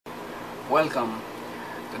Welcome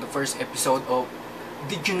to the first episode of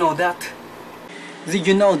Did You Know That? Did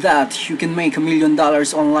you know that you can make $1 million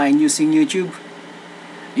online using YouTube?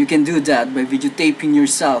 You can do that by videotaping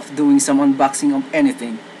yourself doing some unboxing of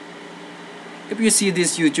anything. If you see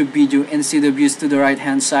this YouTube video and see the views to the right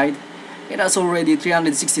hand side, it has already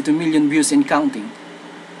 362 million views and counting.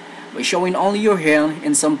 By showing only your hand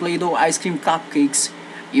and some Play-Doh ice cream cupcakes,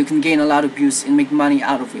 you can gain a lot of views and make money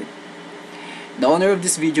out of it. The owner of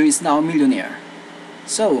this video is now a millionaire.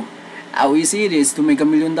 So, how easy it is to make $1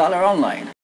 million online?